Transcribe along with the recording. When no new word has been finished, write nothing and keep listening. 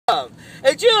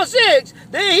Hey, 306,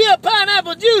 they hear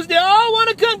pineapple juice. They all want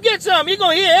to come get some. You're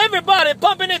going to hear everybody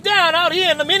pumping it down out here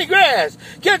in the mini grass.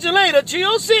 Catch you later,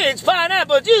 306,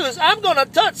 pineapple juice. I'm going to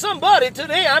touch somebody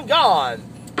today. I'm gone.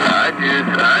 I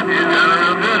just got a real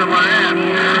good in my hand.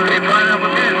 Hey, pineapple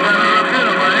juice, got a real good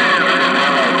in my hand.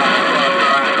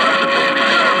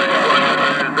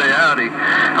 Say howdy.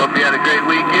 Hope you had a great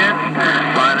weekend.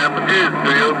 Pineapple juice,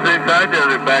 306, I does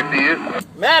it. Back to you.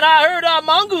 Man, I heard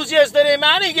Mongoose yesterday, man.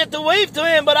 I didn't get to wave to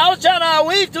him, but I was trying to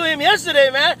wave to him yesterday,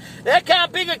 man. That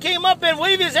cowpicker came up and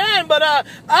waved his hand, but I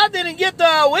didn't get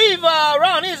to wave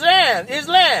around his land.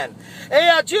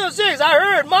 Hey, 306, I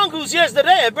heard Mongoose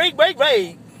yesterday. Break.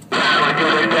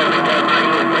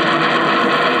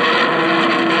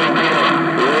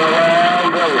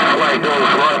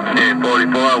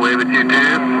 44, I wave at you too.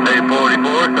 Hey,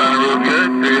 44, sounding real good.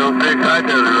 306, I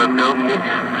does it. Let's go.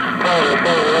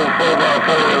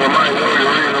 4x4 in the mic.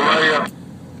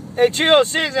 Hey,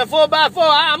 306 and 4x4,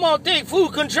 I'm going to take full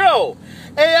control.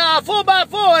 Hey,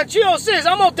 4x4 and 306,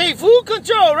 I'm going to take full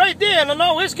control right there in the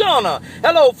Northwest corner.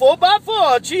 Hello,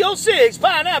 4x4, 306,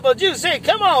 pineapple juice. Hey,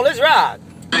 come on, let's rock.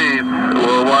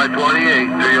 Worldwide 28,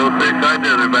 306, I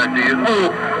does it. Back to you. It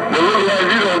looks like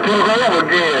you don't took over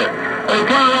again. Hey,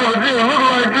 pineapple juice, look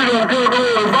like you don't took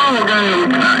over the ball game.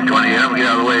 Alright, 28, I'm going to get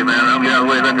out of the way, man. I'm going to get out of the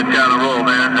way, let the channel roll,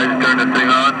 man. I just turned this thing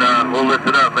on. We'll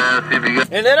listen up, man. See if you got...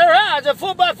 And let it rise at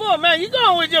 4x4, man. You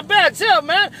going with your bad self,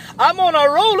 man. I'm going to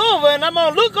roll over and I'm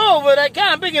going to look over that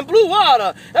kind of big and blue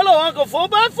water. Hello, Uncle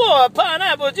 4x4,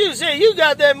 pineapple juice. Hey, you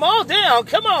got that mall down.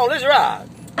 Come on, let's ride.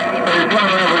 Hey,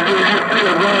 pineapple juice, you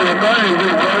still running the thing,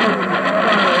 big buddy.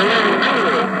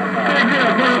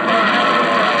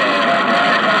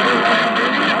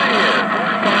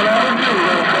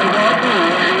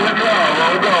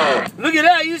 Look at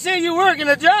that. You say you're working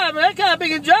a job, and that kind of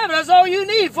big and job, that's all you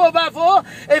need, 4x4.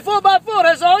 Hey, 4x4,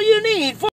 that's all you need.